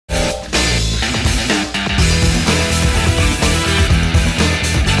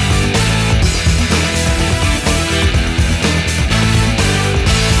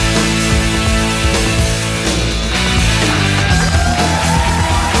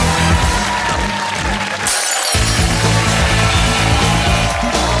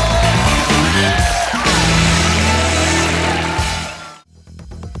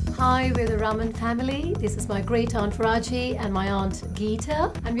Raman family. This is my great aunt Raji and my aunt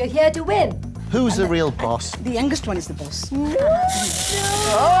Geeta, and we're here to win. Who's the real boss? The youngest one is the boss. I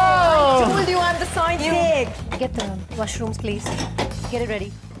told you I'm the sidekick. Get the mushrooms, please. Get it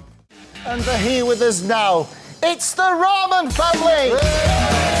ready. And they're here with us now. It's the Raman family!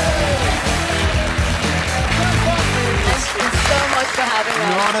 Thank you so much for having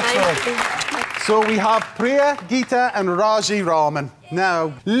us. Not at all. So we have Priya, Geeta and Raji Raman.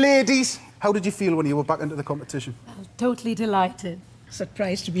 Now, ladies, how did you feel when you were back into the competition? Totally delighted.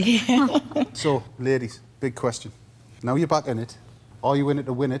 Surprised to be here. So, ladies, big question. Now you're back in it. Are you in it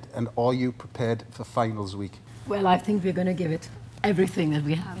to win it? And are you prepared for finals week? Well, I think we're going to give it everything that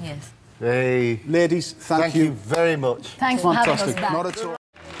we have. Yes. Hey, ladies, thank you very much. Thanks for having us Fantastic. back. Not at all.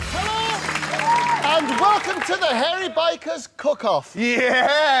 Hello! And welcome to the Hairy Bikers Cook-Off.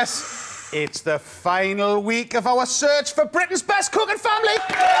 Yes! It's the final week of our search for Britain's best cooking family.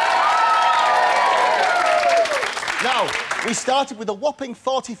 Now, we started with a whopping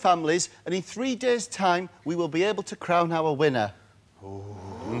 40 families, and in 3 days' time, we will be able to crown our winner.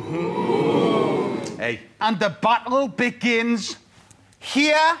 Hey, and the battle begins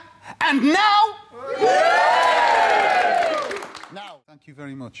here and now. Now, Thank you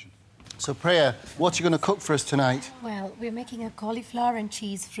very much. so Priya, what are you going to cook for us tonight? Well, we're making a cauliflower and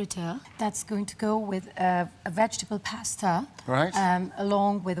cheese fritter that's going to go with a vegetable pasta, Right.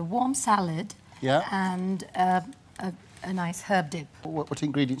 Along with a warm salad, Yeah. and a nice herb dip. What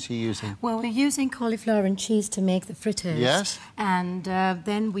ingredients are you using? Well, we're using cauliflower and cheese to make the fritters. Yes. And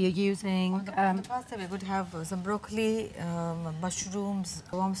then we are using... The pasta, we would have some broccoli, mushrooms,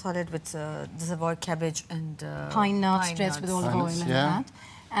 warm salad with Savoy cabbage and pine nuts dressed with olive oil and yeah. that.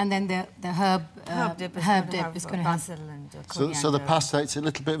 And then the herb dip is going to have... basil and So the pasta, it's a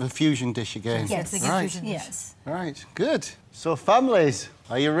little bit of a fusion dish again. Yes, it's a right. fusion dish. yes. Right, good. So families,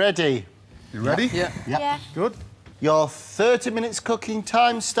 are you ready? You ready? Yeah. Good. Your 30 minutes cooking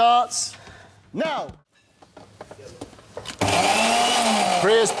time starts now.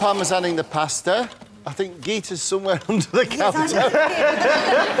 Priya's parmesaning the pasta. I think Geeta's somewhere under the counter.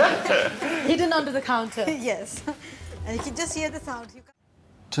 Hidden under the counter. Yes. And you can just hear the sound.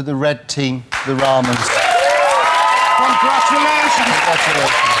 To the red team, the Ramans. Congratulations.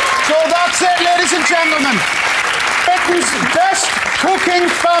 So that's it, ladies and gentlemen. Britain's best cooking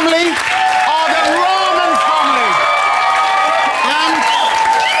family are the Raman family. And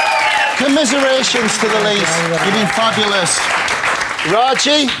commiserations to the least. You've been fabulous.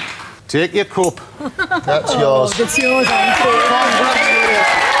 Raji, Take your cup. that's yours. It's yours, Auntie.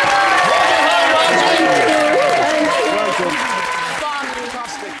 Congratulations.